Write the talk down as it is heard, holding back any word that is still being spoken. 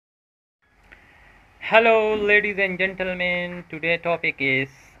Hello, ladies and gentlemen. Today topic is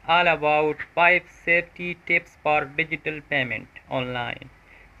all about 5 safety tips for digital payment online.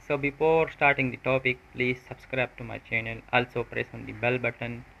 So before starting the topic, please subscribe to my channel. Also press on the bell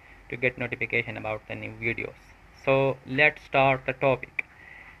button to get notification about the new videos. So let's start the topic.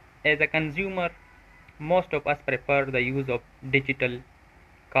 As a consumer, most of us prefer the use of digital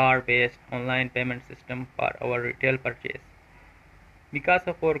card-based online payment system for our retail purchase because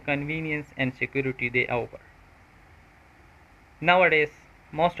of our convenience and security they offer. Nowadays,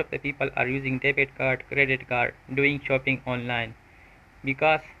 most of the people are using debit card, credit card, doing shopping online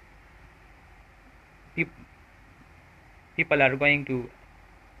because people are going to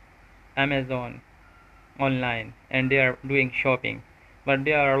Amazon online and they are doing shopping. But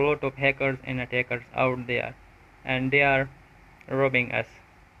there are a lot of hackers and attackers out there and they are robbing us.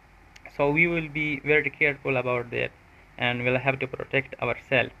 So we will be very careful about that and we'll have to protect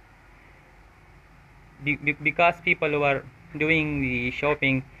ourselves because people were doing the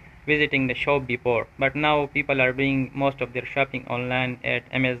shopping visiting the shop before, but now people are doing most of their shopping online at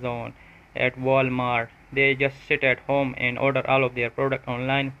Amazon, at Walmart. They just sit at home and order all of their product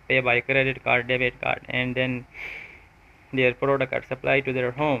online, pay by credit card, debit card, and then their product are supplied to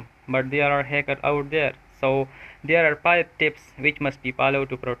their home. But there are hackers out there, so there are 5 tips which must be followed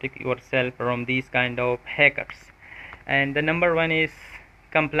to protect yourself from these kind of hackers. And the number one is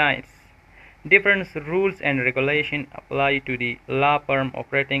compliance. Different rules and regulations apply to the law firm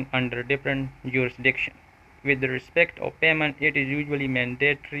operating under different jurisdictions. With respect of payment, it is usually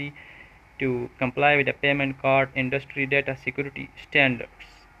mandatory to comply with the Payment Card Industry Data Security Standards,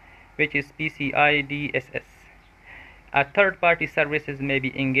 which is PCI DSS. A third-party services may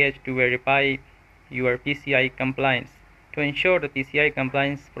be engaged to verify your PCI compliance. To ensure the PCI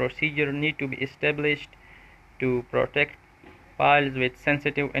compliance procedure need to be established to protect files with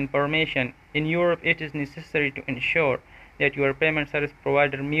sensitive information. In Europe, it is necessary to ensure that your payment service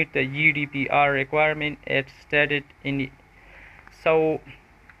provider meet the GDPR requirement as stated in the. So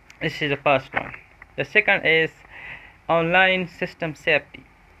this is the first one. The second is online system safety.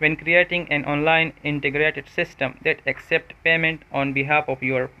 When creating an online integrated system that accepts payment on behalf of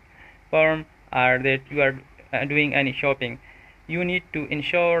your firm or that you are doing any shopping, you need to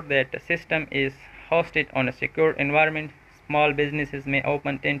ensure that the system is hosted on a secure environment. Small businesses may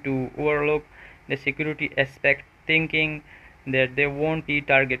often tend to overlook the security aspect, thinking that they won't be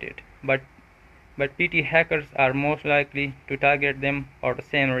targeted, but PT hackers are most likely to target them for the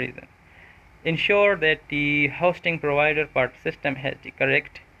same reason. Ensure that the hosting provider for the system has the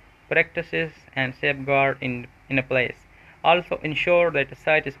correct practices and safeguard in a place. Also ensure that the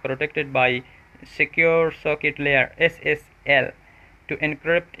site is protected by Secure Socket Layer SSL to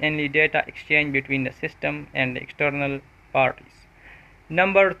encrypt any data exchange between the system and the external parties.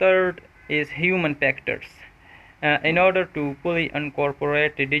 Number third is human factors. In order to fully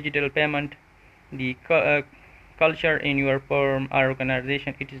incorporate the digital payment, the culture in your firm or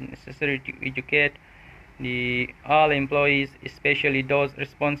organization, it is necessary to educate the all employees, especially those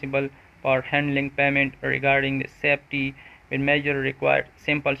responsible for handling payment, regarding the safety with measure required.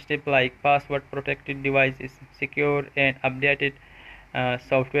 Simple steps like password protected devices, secure and updated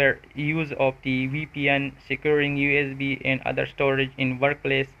software, use of the VPN, securing USB and other storage in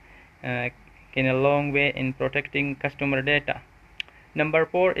workplace can a long way in protecting customer data. Number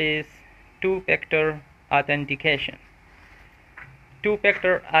 4 is two-factor authentication.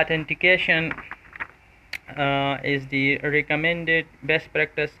 Two-factor authentication is the recommended best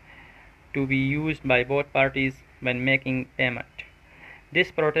practice to be used by both parties when making payment.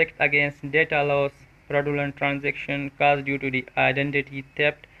 This protects against data loss, fraudulent transaction caused due to the identity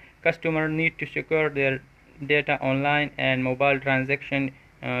theft. Customers need to secure their data online and mobile transaction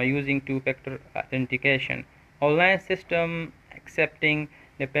using two-factor authentication. Online system accepting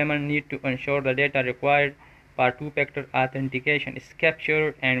the payment need to ensure the data required for two-factor authentication is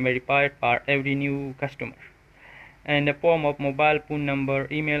captured and verified for every new customer in the form of mobile phone number,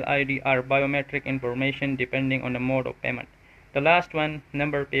 email ID, or biometric information depending on the mode of payment. The last one,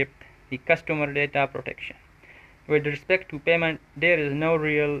 number 5, the customer data protection. With respect to payment, there is no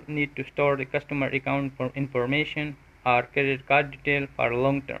real need to store the customer account information or credit card detail for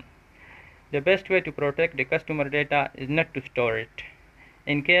long term. The best way to protect the customer data is not to store it.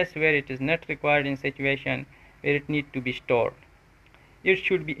 In case where it is not required in situation where it needs to be stored, it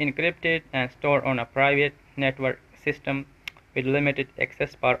should be encrypted and stored on a private network system with limited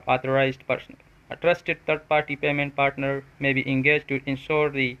access for authorized personnel. A trusted third-party payment partner may be engaged to ensure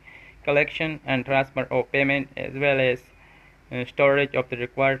the collection and transfer of payment as well as storage of the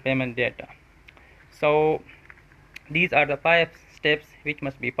required payment data. So these are the 5 steps which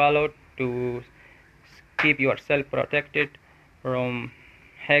must be followed to keep yourself protected from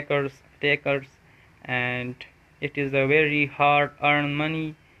hackers, attackers, and it is a very hard earned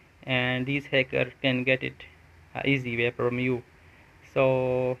money, and these hackers can get it easy way from you.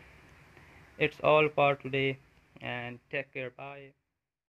 So it's all for today, and take care. Bye.